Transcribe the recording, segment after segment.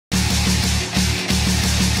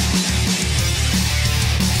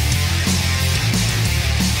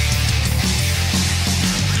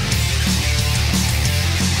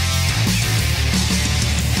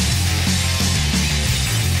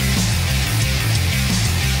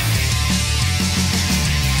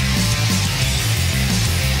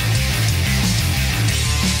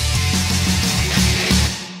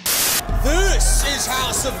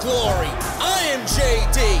of Glory. I am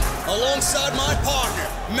JD, alongside my partner,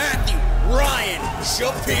 Matthew Ryan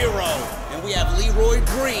Shapiro. And we have Leroy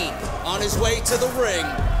Green on his way to the ring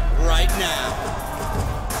right now.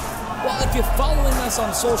 Well, if you're following us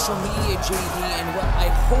on social media, JD, and well, I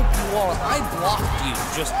hope you are, I blocked you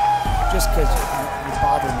just because you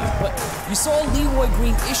bother me. But you saw Leroy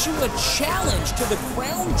Green issue a challenge to the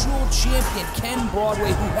Crown Jewel champion, Ken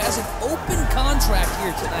Broadway, who has an open contract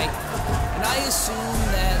here tonight. And I assume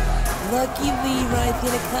that Lucky Leroy's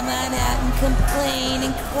gonna come on out and complain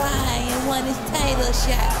and cry and want his title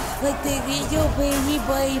shot like the little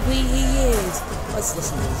baby he is. Let's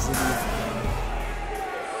listen to this video.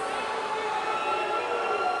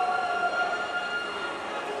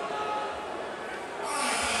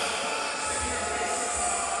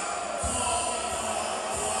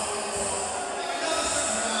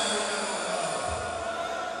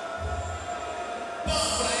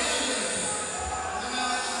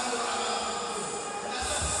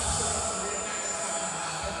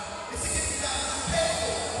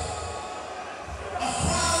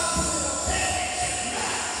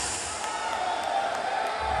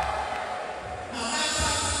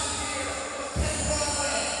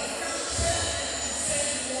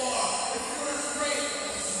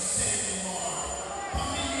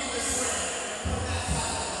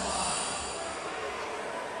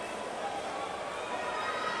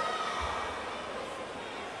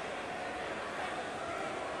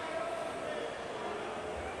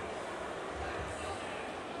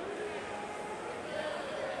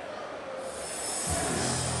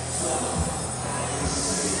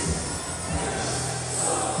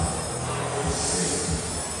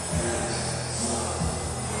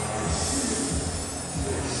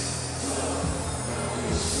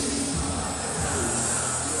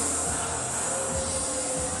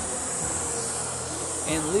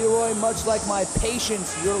 And Leroy, much like my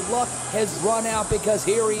patience, your luck has run out because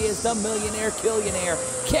here he is, the millionaire killionaire,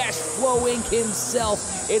 Cash Flow Inc.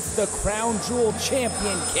 himself. It's the Crown Jewel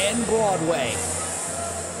champion, Ken Broadway.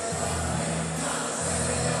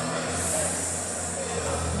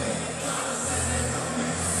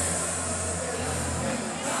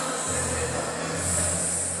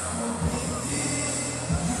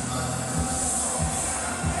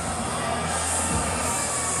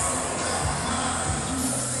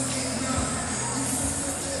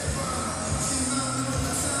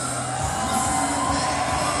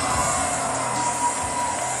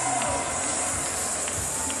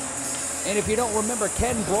 And if you don't remember,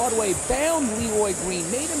 Ken Broadway bound Leroy Green,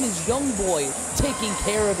 made him his young boy, taking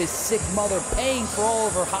care of his sick mother, paying for all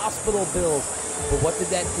of her hospital bills. But what did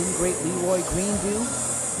that ingrate Leroy Green do?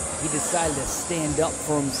 He decided to stand up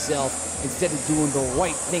for himself instead of doing the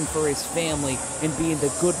right thing for his family and being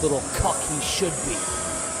the good little cuck he should be.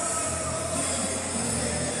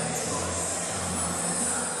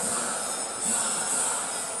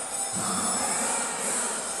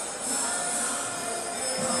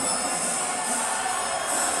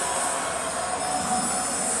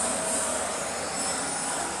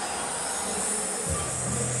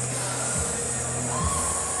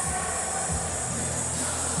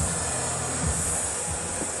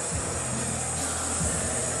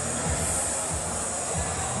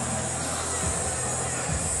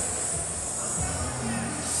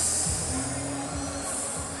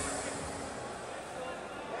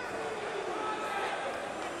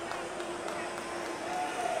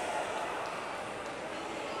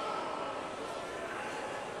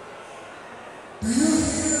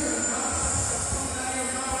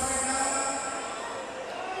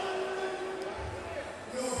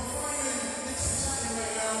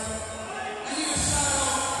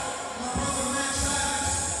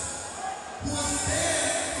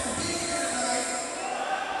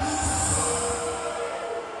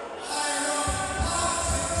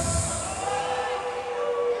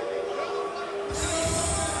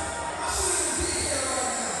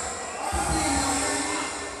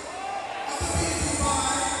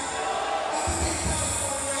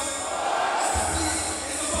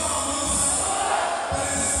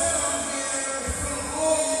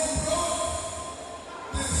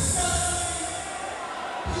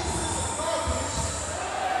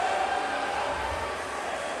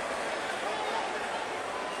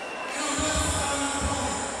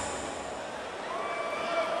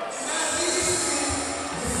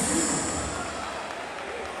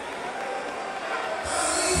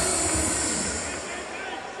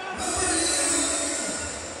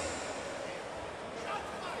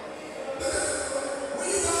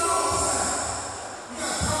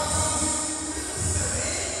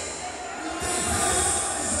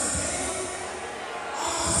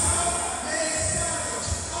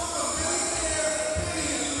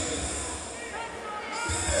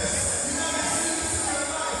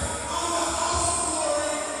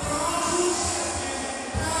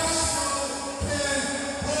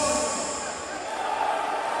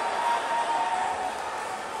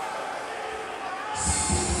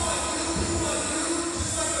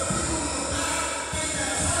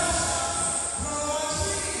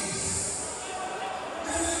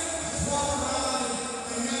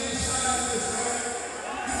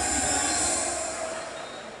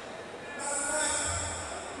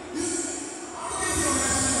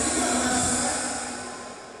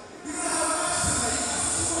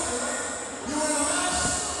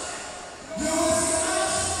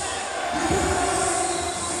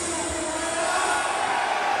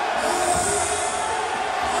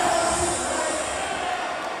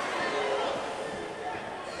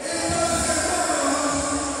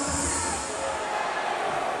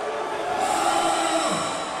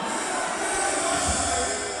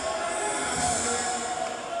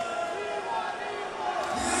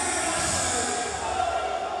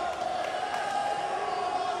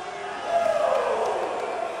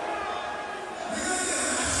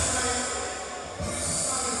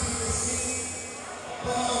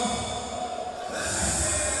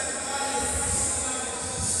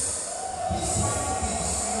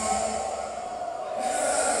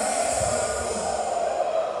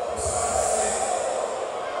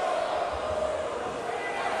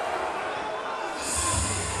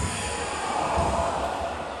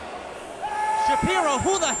 Shapiro,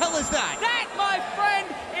 who the hell is that? That, my friend,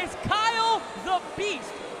 is Kyle the Beast,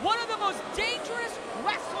 one of the most dangerous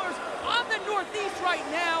wrestlers on the Northeast right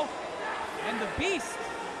now. And the Beast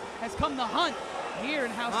has come to hunt here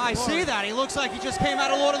in House of Glory. I see that. He looks like he just came out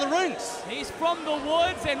of Lord of the Rings. He's from the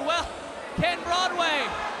woods, and well, Ken Broadway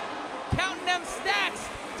counting them stacks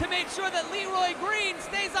to make sure that Leroy Green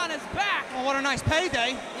stays on his back. Well, what a nice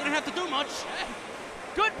payday. You didn't have to do much.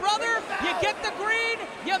 Good brother, you get the green,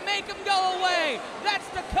 you make him go away. That's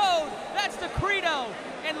the code, that's the credo.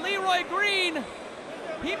 And Leroy Green,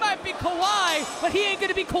 he might be Kawhi, but he ain't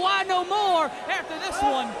gonna be Kawhi no more after this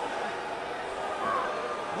one.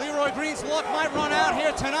 Leroy Green's luck might run out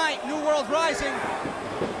here tonight. New World Rising.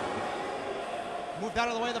 Moved out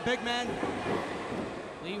of the way of the big man.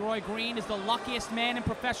 Leroy Green is the luckiest man in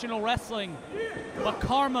professional wrestling, but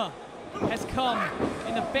karma has come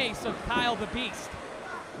in the face of Kyle the Beast.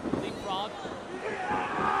 Leapfrog.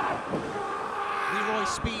 Leroy's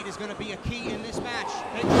speed is going to be a key in this match.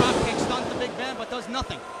 Big drop kick stuns the big man, but does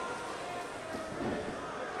nothing.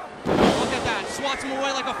 Look at that. Swats him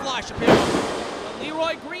away like a fly, Shapiro. But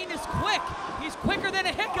Leroy Green is quick. He's quicker than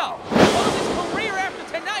a hiccup. Owes his career after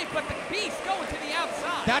tonight, but the Beast going to the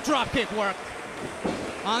outside. That drop kick worked.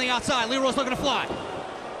 On the outside, Leroy's looking to fly.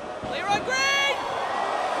 Leroy Green!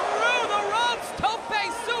 Through the ropes, tope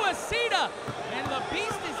suicida. And the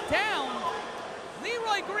Beast is down.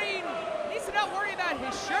 Leroy Green needs to not worry about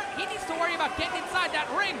his shirt. He needs to worry about getting inside that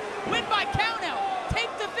ring. Win by countout. Take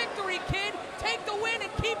the victory, kid. Take the win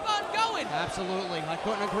and keep on going. Absolutely. I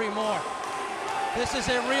couldn't agree more. This is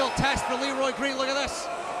a real test for Leroy Green. Look at this.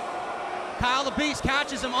 Kyle the Beast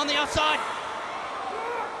catches him on the outside.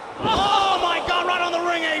 Oh my God, right on the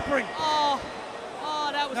ring apron. Oh,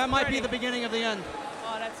 that was That might pretty. be the beginning of the end.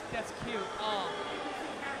 Oh, that's cute. Oh.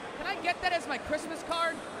 Can I get that as my Christmas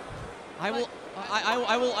card? I will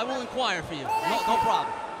inquire for you. No problem.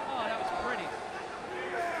 Oh, that was pretty.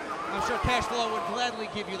 I'm sure Cash Flow would gladly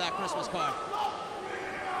give you that Christmas card.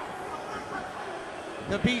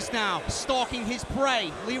 The Beast now stalking his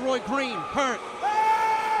prey. Leroy Green hurt.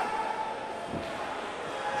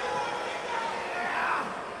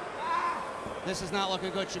 This is not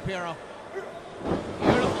looking good, Shapiro.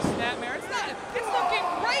 Beautiful snapmare. It's looking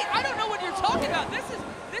great. I don't know what you're talking about. This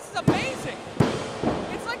is amazing.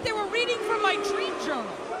 It's like they were reading from my dream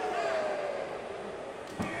journal.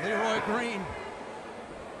 Leroy Green.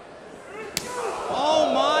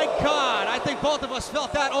 Oh my God! I think both of us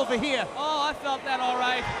felt that over here. Oh, I felt that all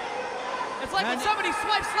right. It's like when somebody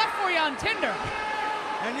swipes left for you on Tinder.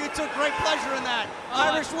 And you took great pleasure in that.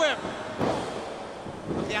 Irish whip.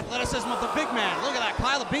 The athleticism of the big man. Look at that,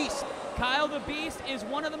 Kyle the Beast. Kyle the Beast is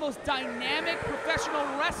one of the most dynamic professional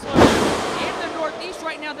wrestlers in the Northeast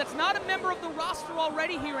right now that's not a member of the roster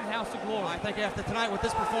already here in House of Glory. I think after tonight with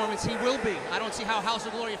this performance, he will be. I don't see how House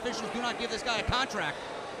of Glory officials do not give this guy a contract.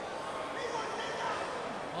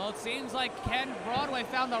 Well, it seems like Ken Broadway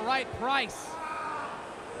found the right price.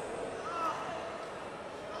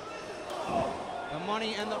 The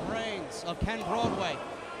money and the brains of Ken Broadway.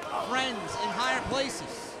 Friends in higher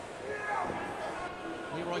places.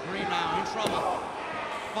 Leroy Green now in trouble.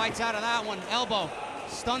 Fights out of that one. Elbow.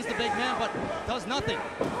 Stuns the big man, but does nothing.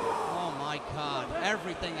 Oh my God.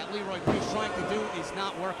 Everything that Leroy Green's trying to do is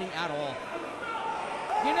not working at all.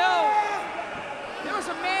 You know, there was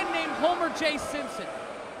a man named Homer J. Simpson.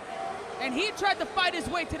 And he tried to fight his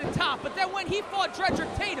way to the top, but then when he fought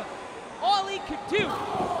Dredrick Tatum, all he could do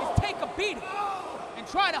is take a beating and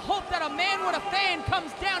try to hope that a man with a fan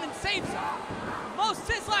comes down and saves him. Most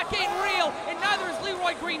Sislak ain't real, and neither is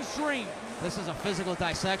Leroy Green's dream. This is a physical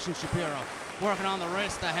dissection, Shapiro. Working on the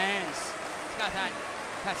wrist, the hands. He's got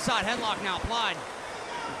that side headlock now applied.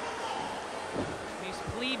 These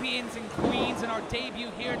plebeians and queens in our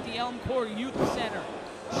debut here at the Elm Court Youth Center,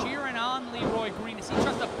 cheering on Leroy Green as he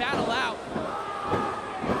tries to battle out.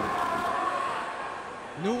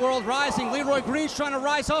 New World Rising. Leroy Green's trying to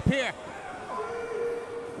rise up here.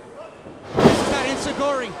 This is that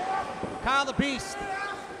Insaguri. Kyle the Beast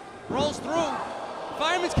rolls through.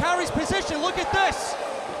 Fireman's carries position. Look at this.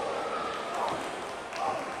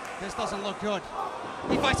 This doesn't look good.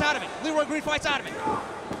 He fights out of it. Leroy Green fights out of it.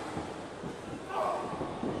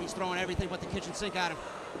 He's throwing everything but the kitchen sink at him.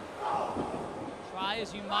 Try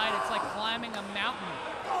as you might, it's like climbing a mountain.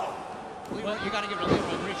 You got to give it to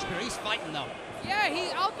Leroy Green. He's fighting though.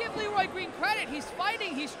 Yeah, I'll give Leroy Green credit. He's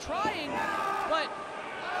fighting, he's trying, but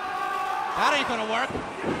that ain't gonna work.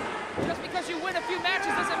 Just because you win a few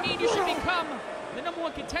matches doesn't mean you should become the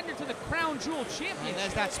 #1 contender to the Crown Jewel Championship.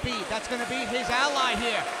 There's that speed. That's gonna be his ally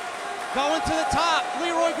here. Going to the top.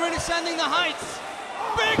 Leroy Green ascending the heights.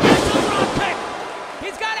 Big drop kick.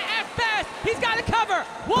 He's got to act fast. He's got to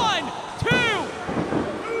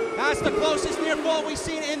That's the closest near fall we've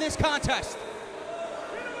seen in this contest.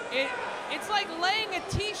 It's like laying a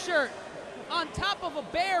t-shirt on top of a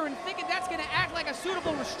bear and thinking that's going to act like a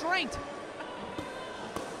suitable restraint.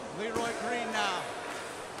 Leroy Green now.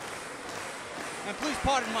 And please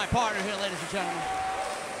pardon my partner here, ladies and gentlemen.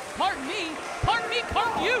 Pardon me, pardon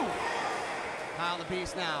you. Kyle the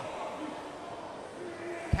Beast now.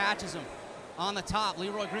 Catches him on the top.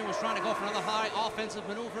 Leroy Green was trying to go for another high offensive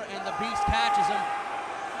maneuver, and the Beast catches him.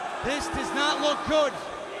 This does not look good.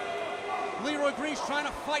 Leroy Green's trying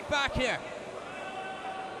to fight back here.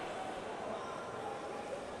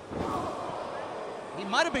 He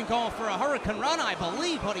might have been going for a hurricane run, I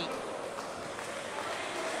believe, but he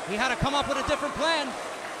had to come up with a different plan.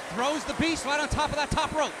 Throws the Beast right on top of that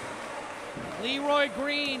top rope. Leroy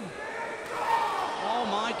Green. Oh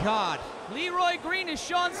my God. Leroy Green is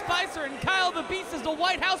Sean Spicer and Kyle the Beast is the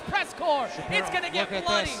White House press corps. Shapiro, it's going to get look at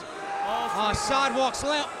bloody. this. Oh, Sidewalk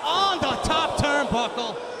slam on the top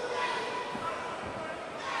turnbuckle.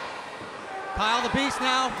 Kyle the Beast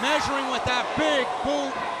now measuring with that big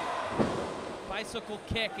boot. Bicycle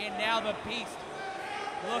kick, and now the Beast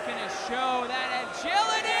looking to show that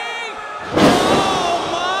agility. Oh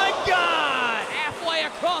my God! Halfway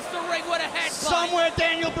across the ring with a head button. Somewhere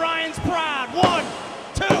Daniel Bryan's proud. 1,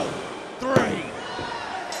 2, 3.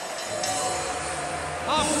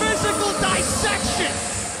 A physical dissection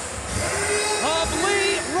of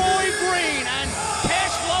Leroy Green, and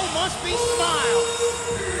cash flow must be smiled.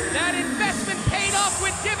 That investment paid off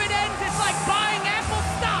with dividends. It's like buying Apple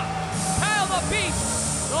stock. Kyle the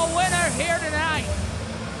Beast, the winner here tonight.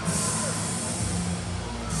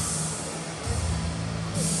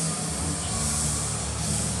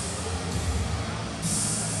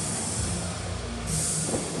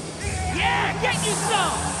 Yeah, get you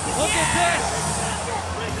some. Look at this.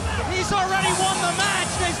 He's already won the match.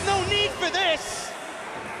 There's no need for this.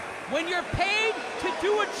 When you're paid to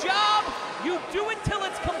do a job, you do it till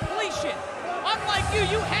its completion. Unlike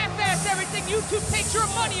you half-ass everything. You two take your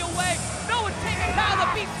money away. No one's taking Kyle the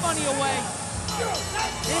Beast's money away.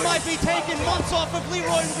 He might be taking months off of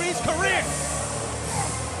Leroy Green's career.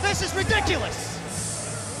 This is ridiculous.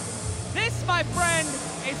 This, my friend,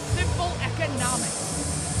 is simple economics.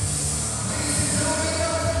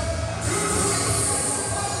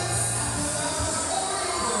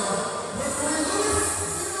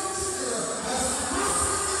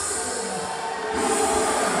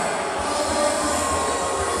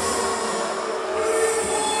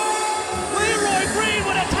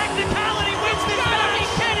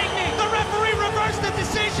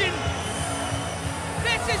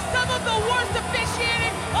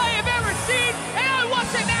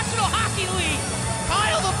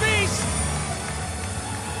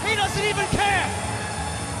 He doesn't even care.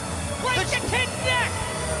 Break the kid's neck.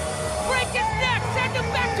 Break his neck. Send him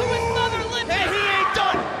back to his motherland. Hey, he ain't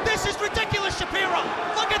done. This is ridiculous, Shapiro.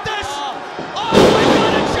 Look at this. Oh my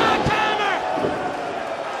God, a jackhammer.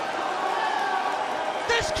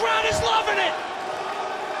 This crowd is loving it.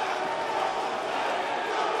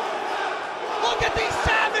 Look at these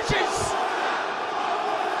savages.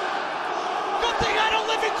 Good thing I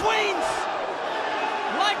don't live in Queens.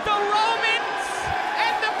 Like the Romans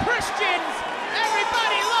and the Christians,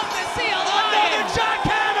 everybody loves to see a lion. Another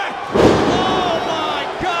jackhammer! Oh my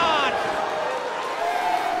God!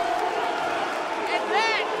 And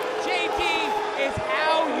that, JD, is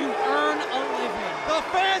how you earn a living. The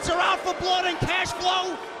fans are out for blood, and cash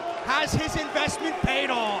flow has his investment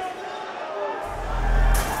paid off.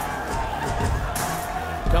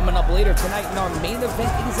 Coming up later tonight in our main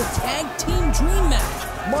event, it is a tag team dream match.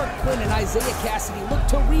 Mark Quinn and Isaiah Cassidy look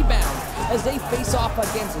to rebound as they face off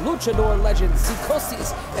against luchador legends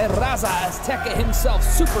Psicosis and Raza Azteca himself,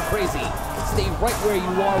 Super Crazy. Stay right where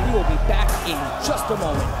you are. We will be back in just a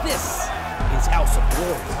moment. This is House of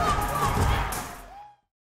Glory.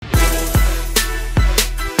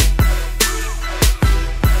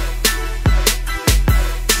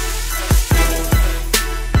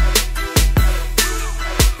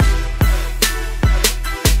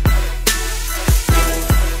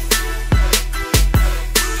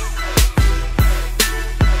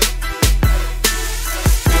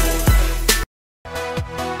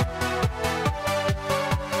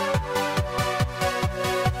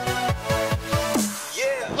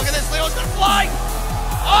 Look at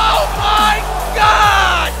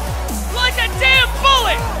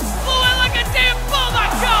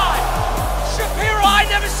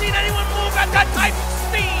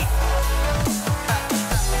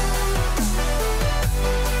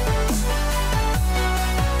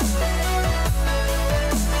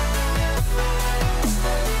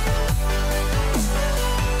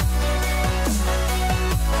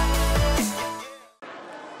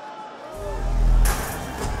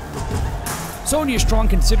Sonya Strong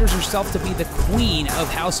considers herself to be the queen of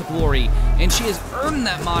House of Glory, and she has earned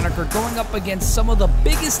that moniker going up against some of the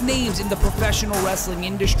biggest names in the professional wrestling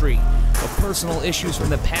industry. But personal issues from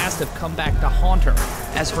the past have come back to haunt her,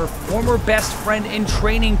 as her former best friend and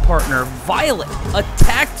training partner, Violet,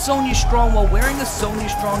 attacked Sonya Strong while wearing a Sonya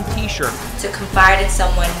Strong t-shirt. To confide in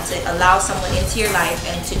someone, to allow someone into your life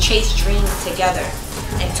and to chase dreams together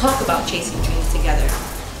and talk about chasing dreams together,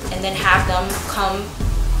 and then have them come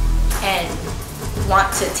and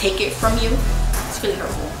want to take it from you, it's really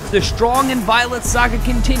hurtful. The Strong and Violet saga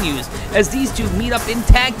continues as these two meet up in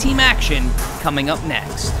tag team action coming up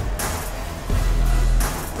next.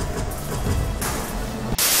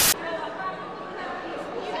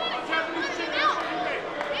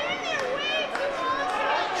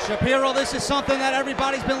 Shapiro, this is something that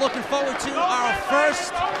everybody's been looking forward to. Our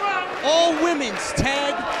first all-women's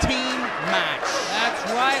tag team match.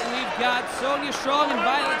 That's right, we've got Sonya Strong and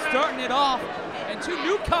Violet starting it off, and two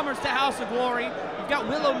newcomers to House of Glory. We've got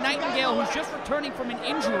Willow Nightingale, who's just returning from an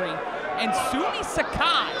injury, and Sumi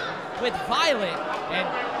Sakai with Violet, and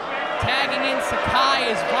tagging in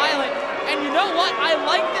Sakai is Violet. And you know what? I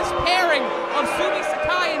like this pairing of Sumi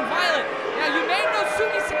Sakai and Violet. Now, you may know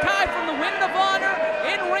Sumi Sakai from the Ring of Honor,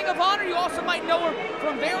 in Ring of Honor. You also might know her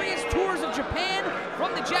from various tours of Japan,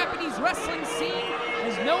 from the Japanese wrestling scene.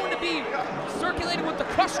 Is known to be circulating with the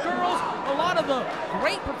Crush Girls, a lot of the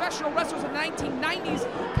great professional wrestlers of the 1990s,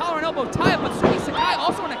 collar and elbow tie-up. But Sumi Sakai,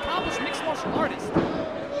 also an accomplished mixed martial artist.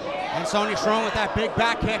 And Sonya Strong with that big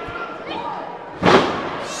back kick.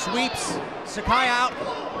 Sweeps Sakai out.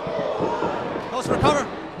 Goes for a cover.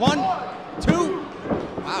 1, 2.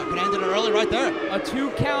 Wow, could have ended it early right there. A 2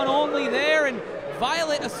 count only there, and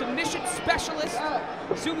Violet, a submission specialist.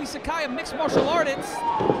 Sumi Sakai, a mixed martial artist.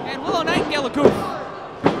 And Willow Nightingale, a goof.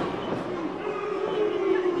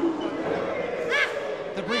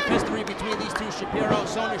 The brief history between these two, Shapiro,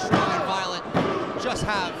 Sonya Strong, and Violet, just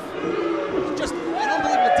have an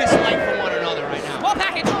unbelievable dislike for one another right now. Small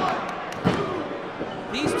package.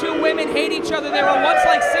 These two women hate each other. They were once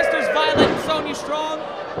like sisters, Violet and Sonya Strong.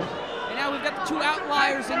 And now we've got the two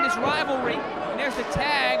outliers in this rivalry. And there's the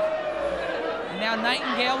tag. And now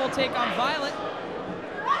Nightingale will take on Violet.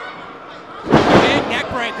 Big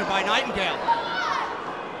neck breaker by Nightingale.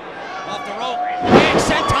 Off the rope. Big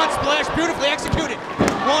senton splash, beautifully executed.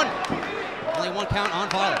 1. Only 1 count on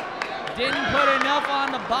Violet. Didn't put enough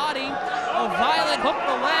on the body of Violet, hooked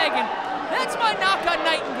the leg, and that's my knock on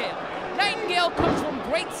Nightingale. Nightingale comes from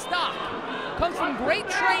great stock, comes from great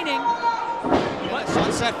training. But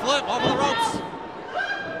sunset flip over the ropes.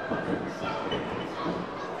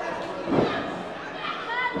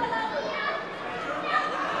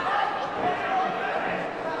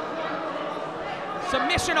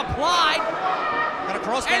 Submission applied. Got a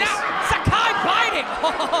cross And face. now Sakai biting.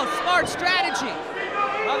 Oh, smart strategy.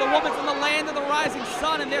 Well, the woman from the land of the rising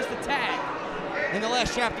sun, and there's the tag. In the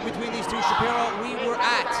last chapter between these two, Shapiro, we were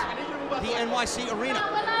at the NYC Arena.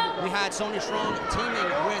 We had Sonya Strong teaming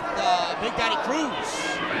with Big Daddy Cruz.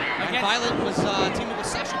 And Violet was teaming with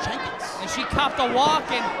Sasha Jenkins. And she copped a walk,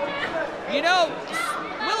 and you know,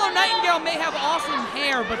 Willow Nightingale may have awesome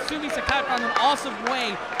hair, but Sumi Sakai found an awesome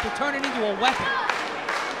way to turn it into a weapon.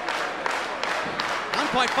 I'm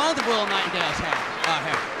quite fond of Willow Nightingale's hair.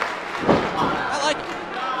 I like it.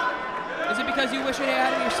 Is it because you wish you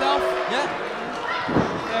had it yourself? Yeah.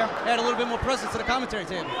 There. Add a little bit more presence to the commentary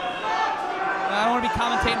table. I don't want to be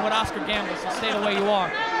commentating with Oscar Gamble, so stay the way you are.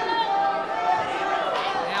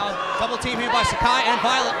 Now, double team here by Sakai and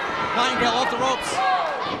Violet. Nightingale off the ropes.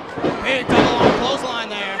 Big double on clothesline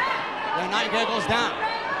there. Then Nightingale goes down.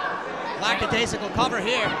 Lackadaisical cover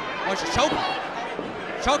here. Oh, she's choking.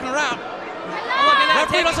 Choking her out. Oh, look at that.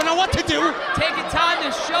 Referee doesn't know what to do. Taking time to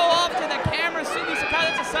show off to the camera. Sumi Sakai,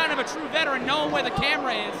 that's a sign of a true veteran, knowing where the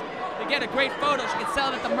camera is. To get a great photo, she can sell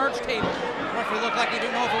it at the merch table. Referee looked like he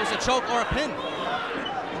didn't know if it was a choke or a pin.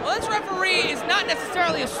 Well, this referee is not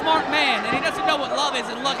necessarily a smart man, and he doesn't know what love is,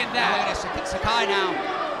 and look at that. Look at Sakai now,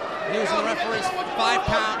 using the referee's 5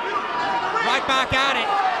 count. Right back at it,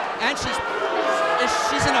 and she's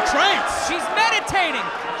in a trance. She's meditating.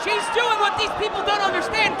 She's doing what these people don't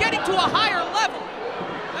understand, getting to a higher level.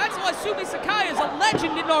 That's why Sumi Sakai is a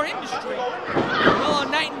legend in our industry. Willow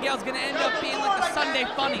Nightingale's gonna end up being like the Sunday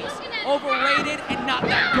Funnies, overrated and not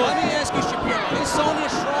that good. Let me ask you, Shapiro, is Sonya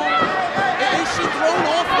Strong, is she thrown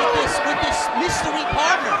off with this mystery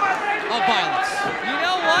partner of violence? You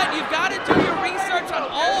know what? You've got to do your research on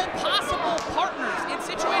all possible partners in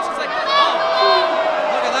situations like that.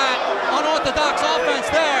 Oh, look at that unorthodox offense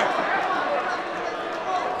there.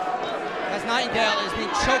 As Nightingale is being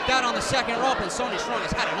choked out on the second rope, and Sonya Strong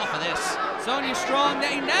has had enough of this. Sonya Strong,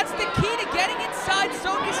 and that's the key to getting inside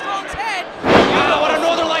Sonya Strong's head. Wow, what a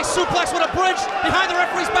Northern Light suplex with a bridge behind the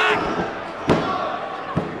referee's back.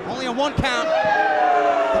 Only a 1 count.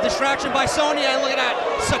 The distraction by Sonya, look at that.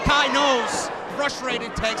 Sakai knows.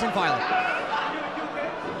 Frustrated, tags in Violet.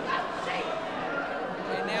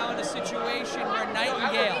 And now in a situation where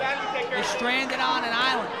Nightingale is stranded on an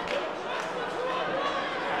island.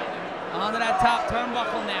 Onto that top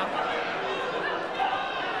turnbuckle now.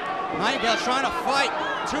 Nightingale trying to fight.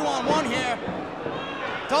 2-on-1 here.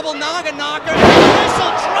 Double Naga knocker.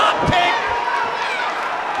 Missile drop kick.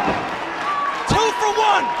 2 for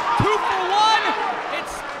 1. 2 for 1.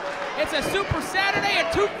 It's a Super Saturday, a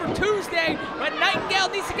 2 for Tuesday, but Nightingale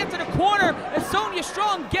needs to get to the corner as Sonya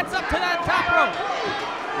Strong gets up to that top rope.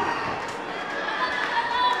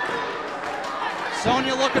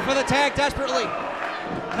 Sonya looking for the tag desperately.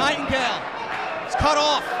 Nightingale is cut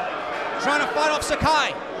off. Trying to fight off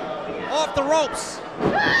Sakai. Off the ropes.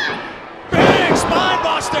 Big spine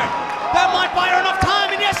buster. That might buy her enough time,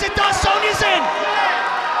 and yes it does. Sonya's in.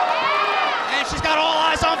 And she's got all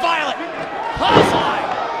eyes on Violet. Clothesline.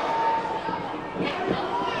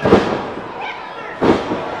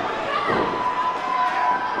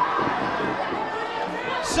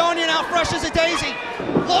 Sonya now fresh as a daisy.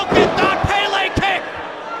 Look at that Pele kick.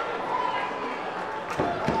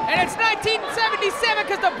 And it's 1977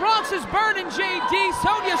 because the Bronx is burning, JD.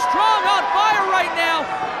 Sonya Strong on fire right now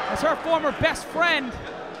as her former best friend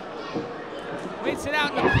waits it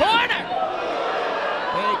out in the corner.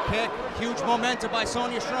 Big kick, huge momentum by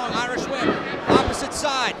Sonya Strong. Irish whip, opposite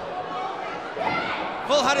side.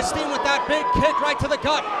 Full head of steam with that big kick right to the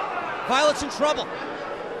gut. Violet's in trouble.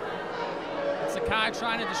 Sakai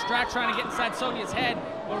trying to distract, trying to get inside Sonya's head,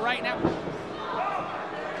 but right now.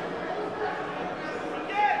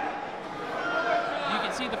 You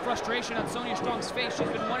can see the frustration on Sonya Strong's face. She's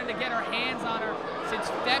been wanting to get her hands on her since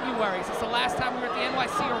February, since the last time we were at the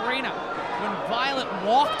NYC Arena, when Violet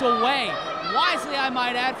walked away, wisely I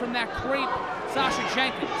might add, from that creep, Sasha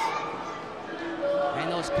Jenkins. And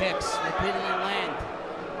those kicks repeatedly land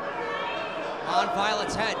on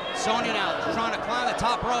Violet's head. Sonya now trying to climb the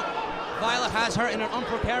top rope. Violet has her in an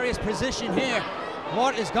unprecarious position here.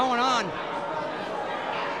 What is going on?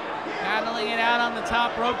 Battling it out on the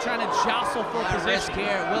top rope, trying to jostle for position. Risk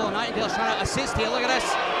here. Willow Nightingale's trying to assist here. Look at this.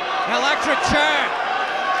 An electric chair.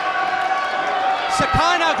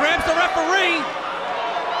 Sakai now grabs the referee.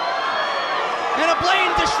 And a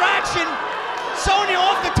blatant distraction. Sonya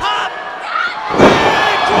off the top.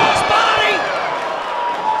 Big cross body.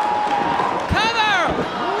 Cover!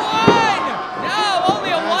 One! No,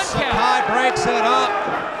 only a And 1 count. Sakai breaks it up.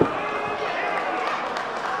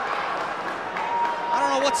 I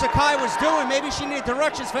don't know what Sakai was doing. Maybe she needed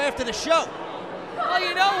directions for after the show. Well,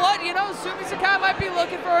 you know what? You know, Sumi Sakai might be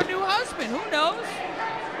looking for a new husband. Who knows?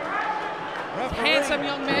 Referee. Handsome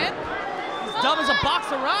young man. He's dumb as a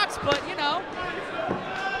box of rocks, but, you know.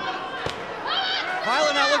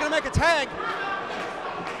 Violet now looking to make a tag.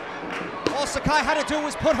 All Sakai had to do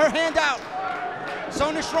was put her hand out.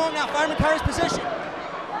 Sonya Strong now, fireman carries position.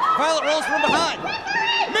 Violet rolls from behind.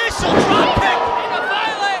 Missile drop kick. Into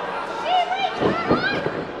Violet.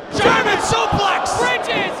 German suplex.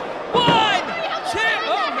 Bridges. 1, 2.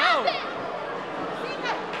 Oh, no.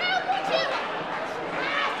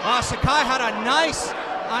 Sakai had a nice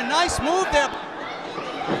move there.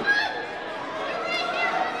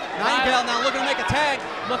 Nightingale now looking to make a tag.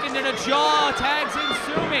 Looking to the jaw. Tags in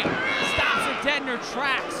Sumi. Stops her dead in her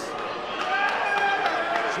tracks.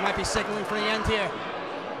 She might be signaling for the end here.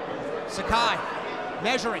 Sakai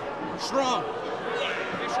measuring. Strong.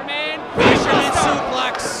 Fisherman Fisherman buster.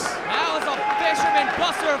 suplex. That was a fisherman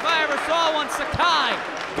buster if I ever saw one. Sakai,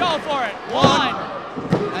 go for it. 1.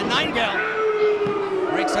 And Nightingale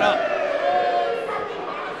breaks it up.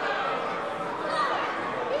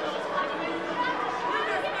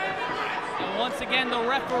 And once again, the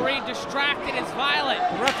referee distracted as Violet.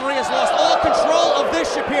 The referee has lost all control of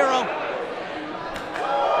this, Shapiro.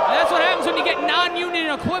 And that's what happens when you get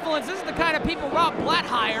non-union equivalents. This is the kind of people Rob Blatt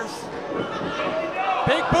hires.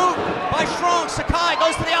 Big boot by Strong. Sakai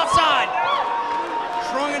goes to the outside.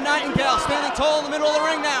 Strong and Nightingale standing tall in the middle of the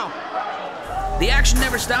ring now. The action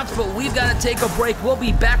never stops, but we've got to take a break. We'll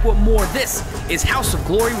be back with more. This is House of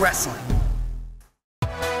Glory Wrestling.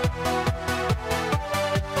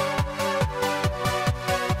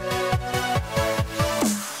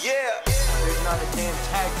 Yeah. There's not a damn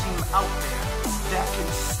tag team out there that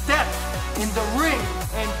can step in the ring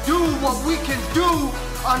and do what we can do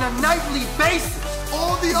on a nightly basis.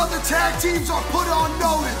 All the other tag teams are put on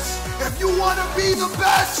notice. If you want to be the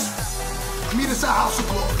best, meet us at House of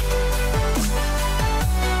Glory.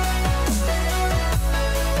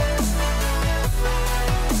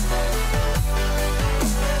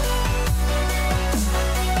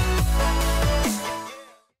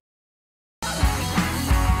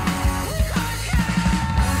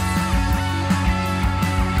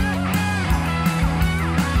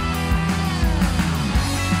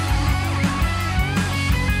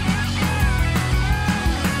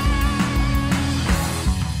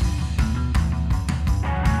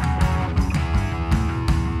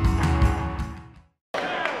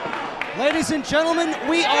 gentlemen,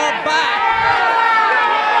 we are back.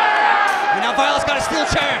 And now Violet's got a steel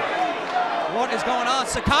chair. What is going on?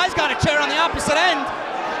 Sakai's got a chair on the opposite end.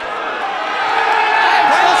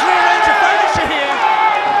 Violet's rearranging furniture here.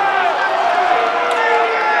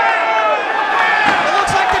 It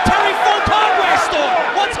looks like the Terry Funk hardware store.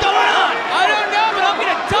 What's going on? I don't know, but I'm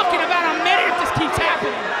gonna duck in about a minute if this keeps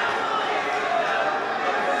happening.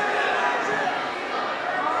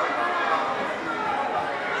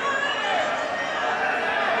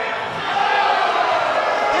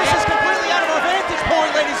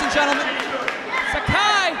 Ladies and gentlemen,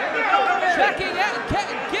 Sakai checking out,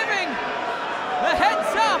 giving the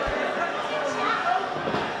heads up.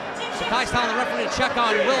 Sakai's telling the referee to check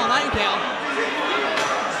on Willow Nightingale.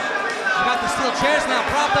 She got the steel chairs now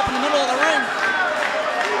propped up in the middle of the ring.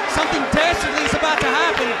 Something dastardly is about to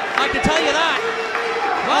happen, I can tell you that.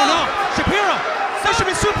 Oh no, Shapiro,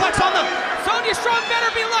 fisherman suplex on the... Sonya Strong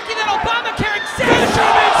better be lucky that Obamacare exists.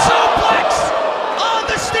 Fisherman suplex on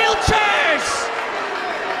the steel chairs.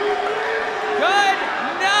 Good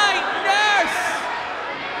night, nurse!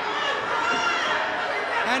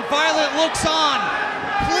 And Violet looks on,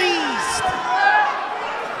 pleased.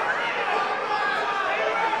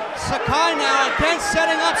 Sakai now again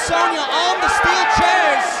setting up Sonya on the steel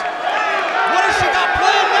chairs. What has she got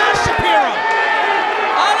planned now, Shapiro?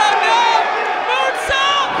 I don't know!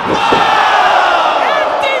 Moonsault! Whoa!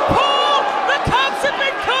 Empty pool! The cups have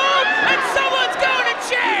been called and someone's going to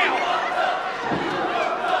jail!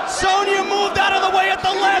 Sonya moved out of the way at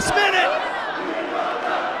the last minute.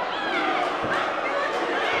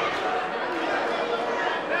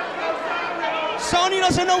 Sonya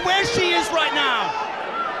doesn't know where she is right now.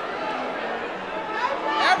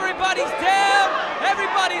 Everybody's down.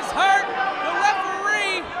 Everybody's hurt. The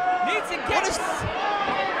referee needs to get...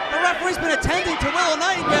 The referee's been attending to Willow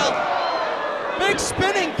Nightingale. Big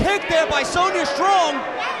spinning kick there by Sonya Strong.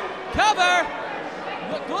 Cover.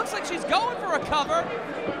 Looks like she's going for a cover.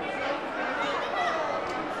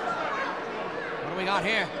 What do we got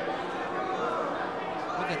here?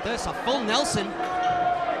 Look at this, a full Nelson.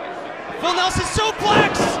 Full Nelson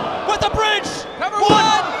suplex with a bridge. Cover 1,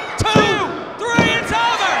 2, 3, it's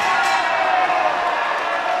over.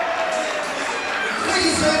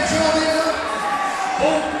 Ladies and gentlemen,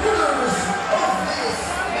 the winners of this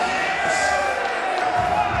match,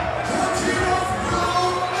 the team of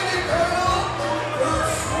Willow Nightingale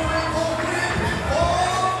versus Willow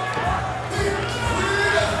Nightingale, the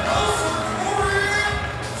Queen of House of Glory,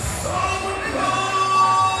 Sonya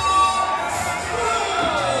Strong.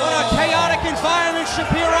 What a chaotic environment,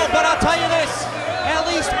 Shapiro, but I'll tell you this, at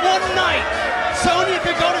least one night, Sonya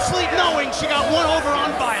could go to sleep knowing she got one over on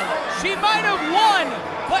Violet. She might have won,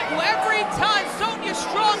 but every time Sonya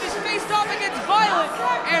Strong is faced off against Violet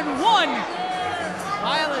and won,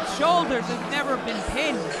 Violet's shoulders have never been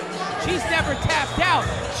pinned. She's never tapped out.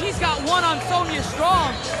 She's got one on Sonya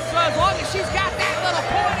Strong, so as long as she's got that little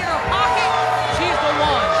point in her pocket, she's the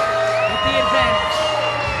one with the advantage.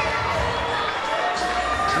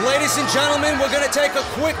 Ladies and gentlemen, we're going to take a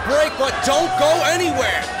quick break, but don't go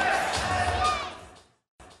anywhere.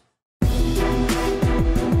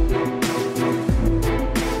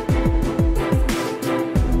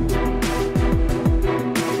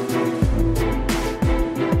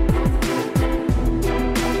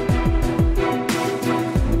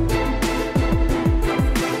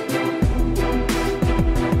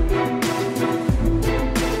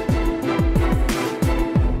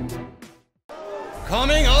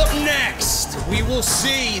 Coming up next, we will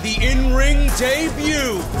see the in-ring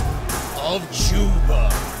debut of Juba.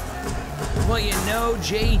 Well, you know,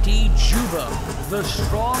 JD Juba, the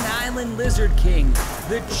Strong Island Lizard King,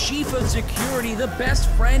 the Chief of Security, the best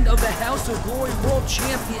friend of the House of Glory World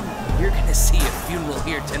Champion. You're gonna see a funeral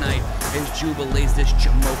here tonight as Juba lays this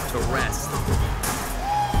jamoke to rest.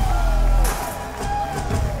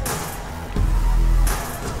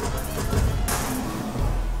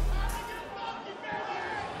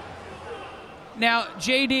 Now,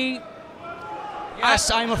 JD... Yes,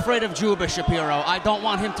 I'm afraid of Juba, Shapiro. I don't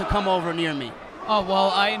want him to come over near me. Oh, well,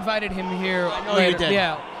 I invited him here. I know you did.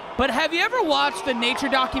 Yeah. But have you ever watched the nature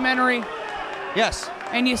documentary? Yes.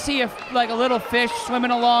 And you see a little fish swimming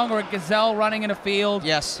along or a gazelle running in a field?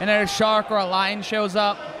 Yes. And then a shark or a lion shows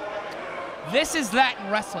up? This is that in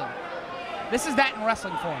wrestling. This is that in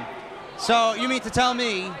wrestling form. So you mean to tell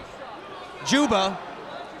me Juba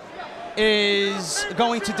is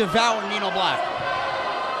going to devour Nino Black?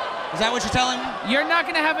 Is that what you're telling me? You're not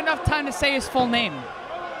going to have enough time to say his full name.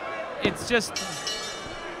 It's just...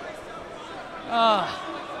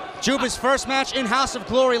 Juba's first match in House of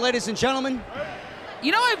Glory, ladies and gentlemen.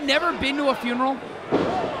 You know, I've never been to a funeral.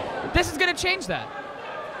 This is going to change that.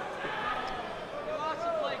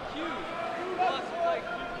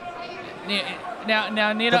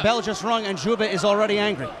 Now, Nino. The bell just rung, and Juba is already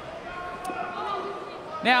angry.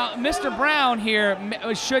 Now, Mr. Brown here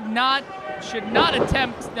should not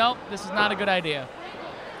attempt. Nope, this is not a good idea.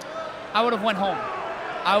 I would have went home.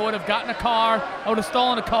 I would have gotten a car. I would have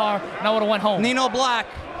stolen a car, and I would have went home. Nino Black,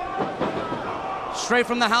 straight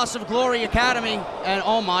from the House of Glory Academy, and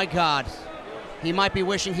oh my God, he might be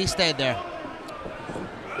wishing he stayed there.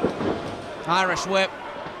 Irish whip.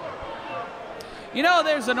 You know,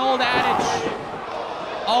 there's an old adage,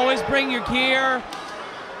 always bring your gear,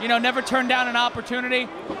 you know, never turn down an opportunity.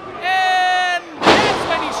 And that's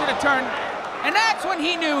when he should have turned, and that's when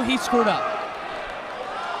he knew he screwed up.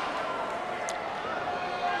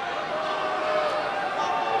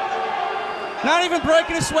 Not even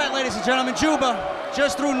breaking a sweat, ladies and gentlemen. Juba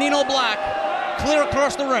just threw Nino Black clear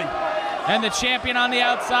across the ring. And the champion on the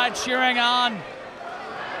outside cheering on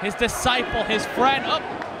his disciple, his friend, up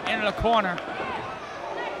into the corner.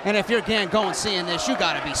 And if you're going seeing this, you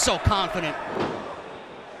gotta be so confident.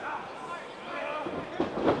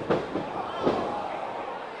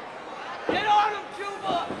 Get on him,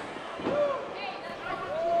 Juba!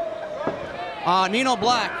 Nino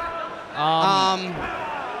Black.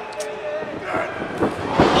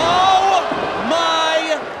 Oh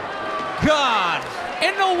my God!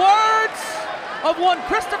 In the words of one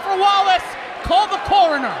Christopher Wallace, call the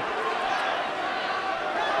coroner.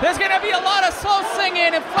 There's going to be a lot of slow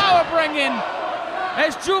singing and flower bringing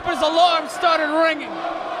as Juba's alarm started ringing.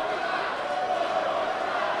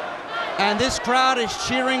 And this crowd is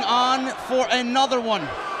cheering on for another one.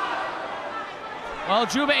 Well,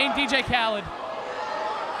 Juba ain't DJ Khaled.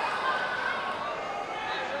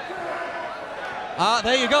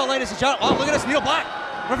 There you go, ladies and gentlemen. Oh, look at this, Nino Black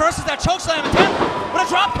reverses that chokeslam attempt with a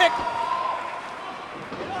drop kick.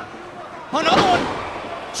 Another one.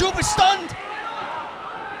 Juba stunned.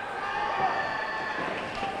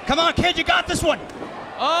 Come on, kid, you got this one.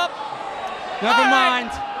 Up. Never mind.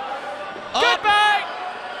 Up. Goodbye.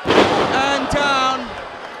 And down.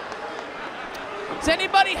 Does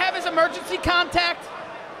anybody have his emergency contact?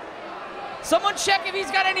 Someone check if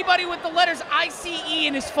he's got anybody with the letters ICE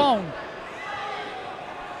in his phone.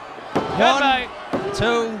 One,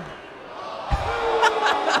 two.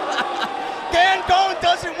 Gangone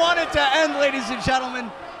doesn't want it to end, ladies and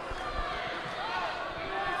gentlemen.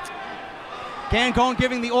 Gangone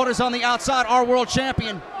giving the orders on the outside, our world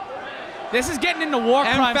champion. This is getting into war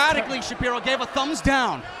crimes. Emphatically, Shapiro gave a thumbs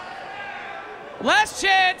down. Last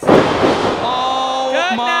chance. Oh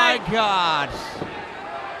Good my night. God.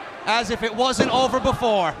 As if it wasn't over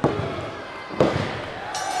before.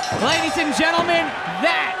 Ladies and gentlemen,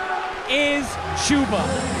 that is Juba.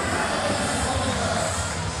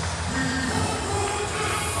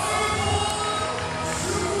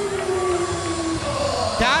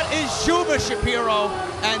 That is Juba, Shapiro,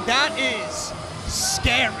 and that is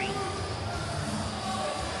scary.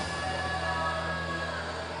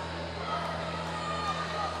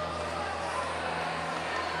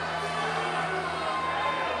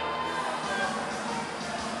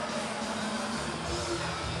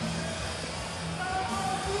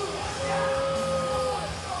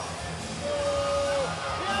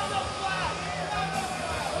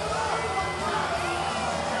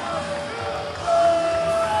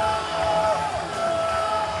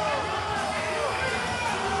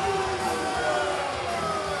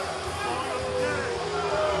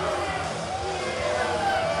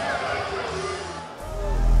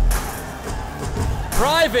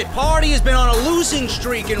 Private Party has been on a losing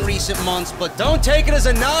streak in recent months, but don't take it as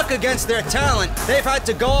a knock against their talent. They've had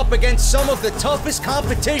to go up against some of the toughest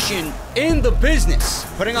competition in the business,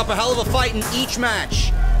 putting up a hell of a fight in each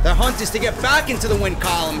match. Their hunt is to get back into the win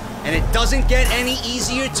column, and it doesn't get any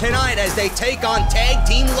easier tonight as they take on tag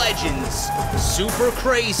team legends, Super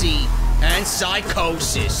Crazy and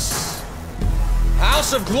Psychosis.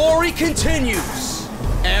 House of Glory continues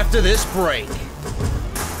after this break.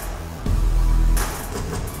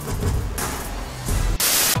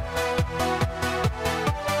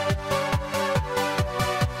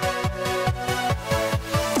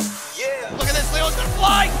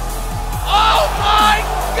 Oh my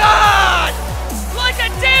God! Like a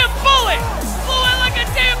damn bullet! Flew in like a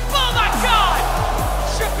damn bullet! My God!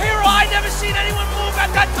 Shapiro, I never seen anyone move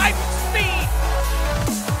at that type of speed!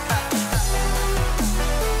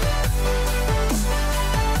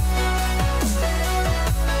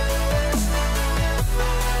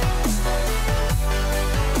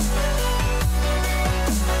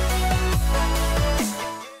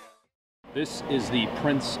 This is the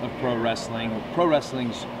Prince of Pro Wrestling, Pro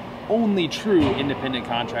Wrestling's only true independent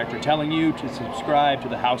contractor, telling you to subscribe to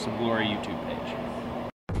the House of Glory YouTube page.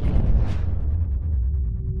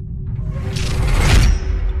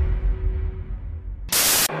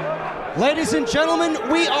 Ladies and gentlemen,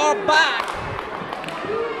 we are back.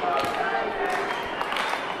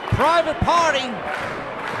 Private Party.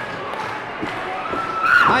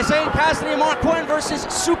 Isaiah Cassidy and Mark Quinn versus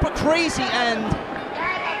Super Crazy and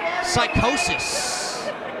Psychosis.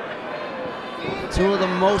 Two of the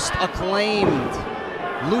most acclaimed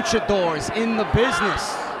luchadors in the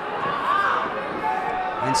business.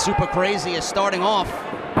 And Super Crazy is starting off.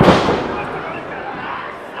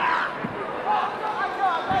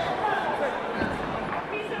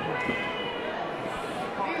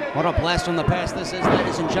 What a blast from the past this is,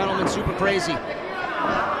 ladies and gentlemen. Super Crazy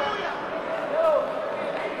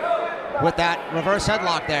with that reverse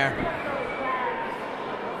headlock there.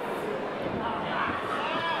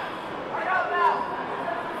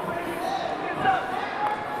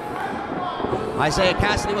 Isaiah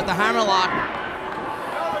Cassidy with the hammerlock.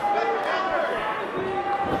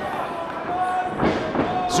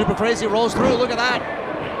 Super Crazy rolls through, look at that.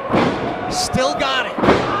 Still got it.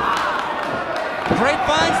 Great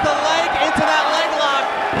finds the leg into that leg lock.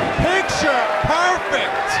 Picture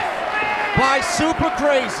perfect by Super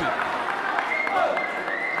Crazy.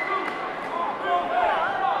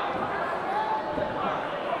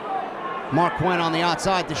 Mark Quinn on the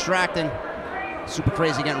outside, distracting. Super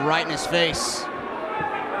Crazy getting right in his face.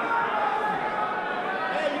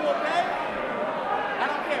 Hey, you okay? I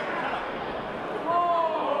don't care.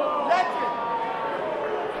 Shut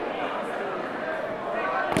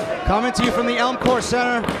up. Coming to you from the Elm Court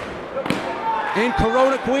Center in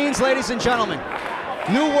Corona, Queens, ladies and gentlemen.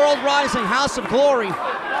 New World Rising, House of Glory.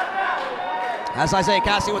 As Isaiah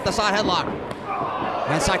Cassidy with the side headlock.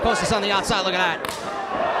 And Psychosis on the outside, look at that.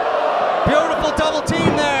 Beautiful double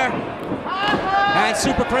team there. And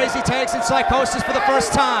Super Crazy takes in Psychosis for the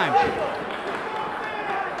first time.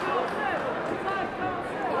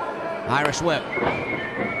 Irish whip.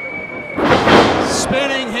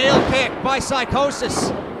 Spinning heel kick by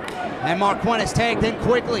Psychosis. And Mark Quinn is tagged in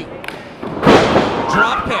quickly.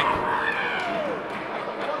 Drop kick.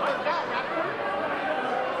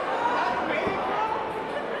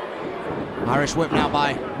 Irish whip now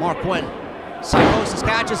by Mark Quinn. Psychosis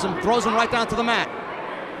catches him, throws him right down to the mat.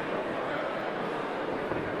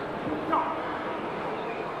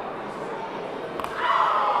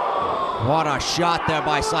 What a shot there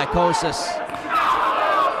by Psychosis.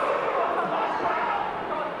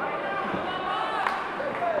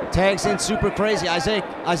 Tags in Super Crazy.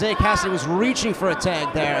 Isaiah Cassidy was reaching for a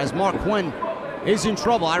tag there as Mark Quinn is in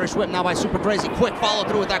trouble. Irish whip now by Super Crazy. Quick follow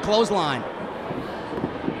through with that clothesline.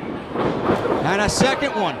 And a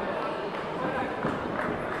second one.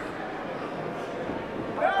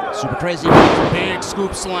 Super Crazy with big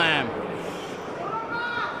scoop slam.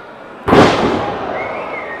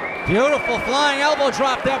 Beautiful flying elbow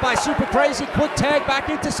drop there by Super Crazy. Quick tag back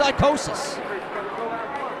into Psychosis.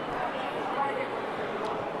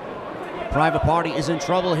 Private Party is in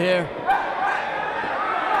trouble here.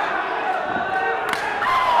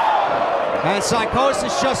 And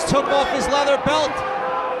Psychosis just took off his leather belt.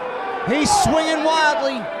 He's swinging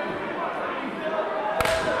wildly.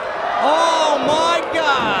 Oh my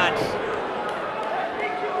God!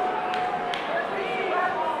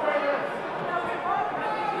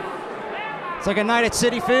 It's like a night at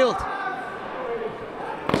Citi Field.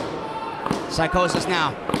 Psychosis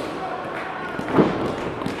now.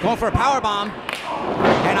 Going for a powerbomb.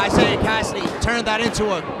 And Isaiah Cassidy turned that into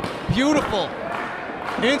a beautiful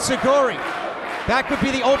enziguri. That could be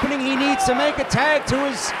the opening he needs to make a tag to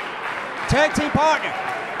his tag team partner.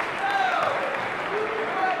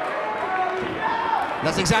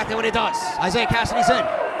 That's exactly what he does. Isaiah Cassidy's in.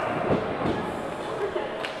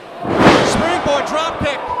 Springboard drop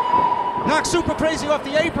kick. Knocks Super Crazy off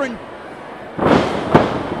the apron.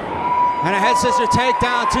 And a head scissor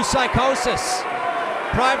takedown to Psychosis.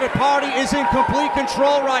 Private Party is in complete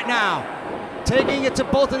control right now. Taking it to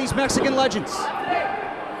both of these Mexican legends.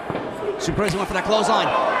 Super Crazy went for that clothesline.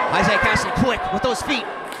 Isaiah Cassidy quick with those feet.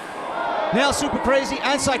 Nails Super Crazy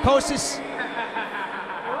and Psychosis.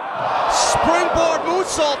 Springboard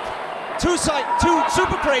moonsault to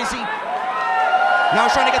Super Crazy. Now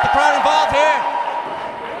he's trying to get the crowd involved here.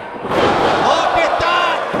 Look at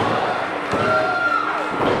that!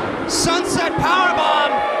 Sunset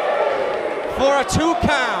powerbomb for a 2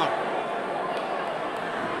 count.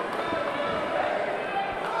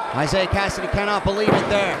 Isaiah Cassidy cannot believe it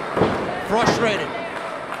there. Frustrated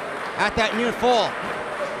at that near fall.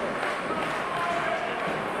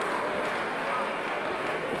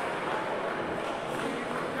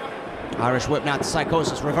 Irish whip now to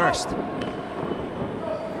Psychosis, reversed.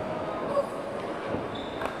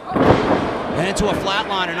 And into a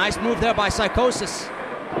flatliner. Nice move there by Psychosis.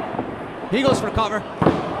 He goes for cover.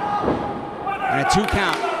 And a 2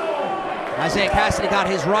 count. Isaiah Cassidy got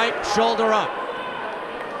his right shoulder up.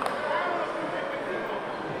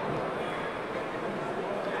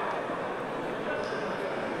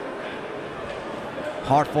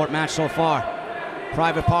 Hard-fought match so far.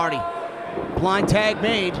 Private Party. Blind tag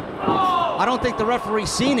made. I don't think the referee's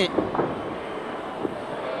seen it.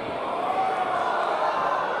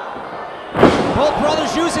 Both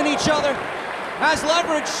brothers using each other as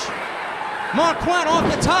leverage. Marquand off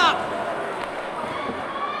the top.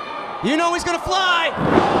 You know he's gonna fly.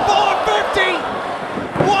 450.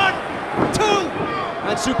 1, 2.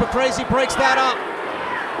 And Super Crazy breaks that up.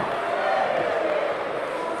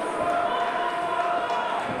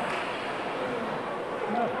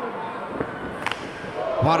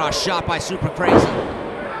 What a shot by Super Crazy.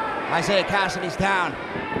 Isaiah Cassidy's down.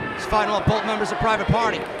 He's fighting off both members of Private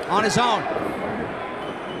Party on his own.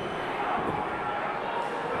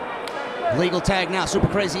 Legal tag now. Super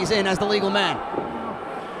Crazy is in as the legal man.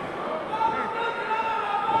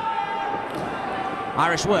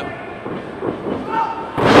 Irish whip. Big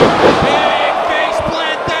face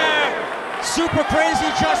plant there. Super Crazy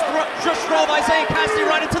just drove Isaiah Cassidy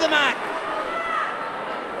right into the mat.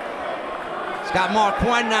 He's got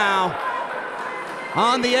Marquand now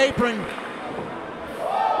on the apron.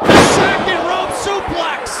 Second rope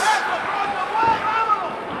suplex.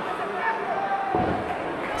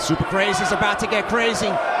 Super Crazy's about to get crazy.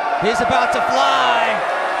 He's about to fly.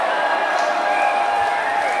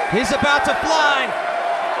 He's about to fly.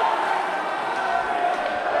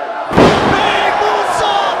 Big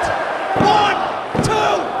moonsault. 1, 2.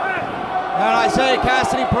 And Isaiah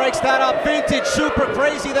Cassidy breaks that up. Vintage Super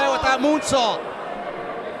Crazy there with that moonsault.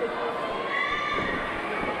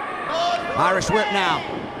 Irish whip now.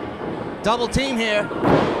 Double team here.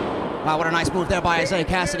 Wow, what a nice move there by Isaiah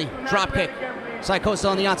Cassidy. Drop kick. Psychosis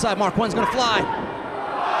on the outside. Marquand's gonna fly.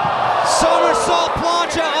 Somersault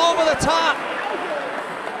plancha over the top.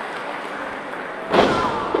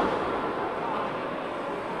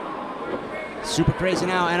 Super Crazy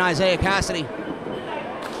now and Isaiah Cassidy.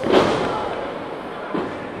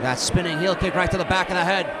 That spinning heel kick right to the back of the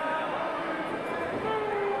head.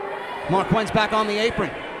 Marquand's back on the apron.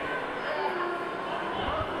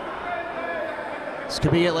 This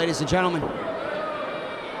could be it, ladies and gentlemen.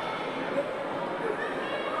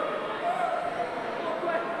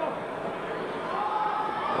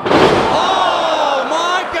 Oh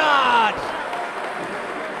my God!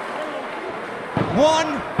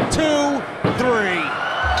 1, 2, 3.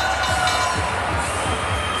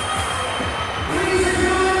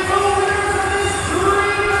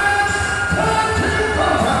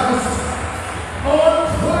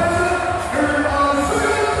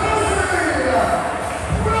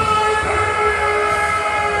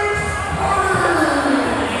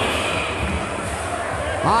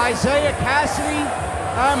 Isaiah Cassidy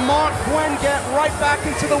and Marquand get right back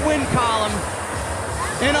into the win column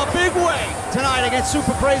in a big way tonight against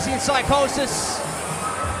Super Crazy and Psychosis.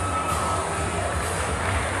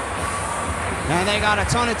 And they got a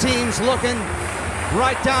ton of teams looking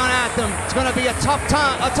right down at them. It's going to be a tough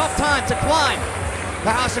time to climb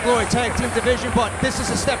the House of Glory Tag Team Division, but this is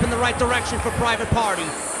a step in the right direction for Private Party,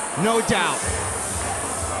 no doubt.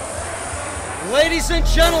 Ladies and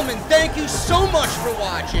gentlemen, thank you so much for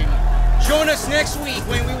watching. Join us next week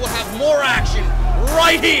when we will have more action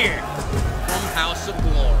right here from House of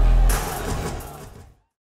Glory.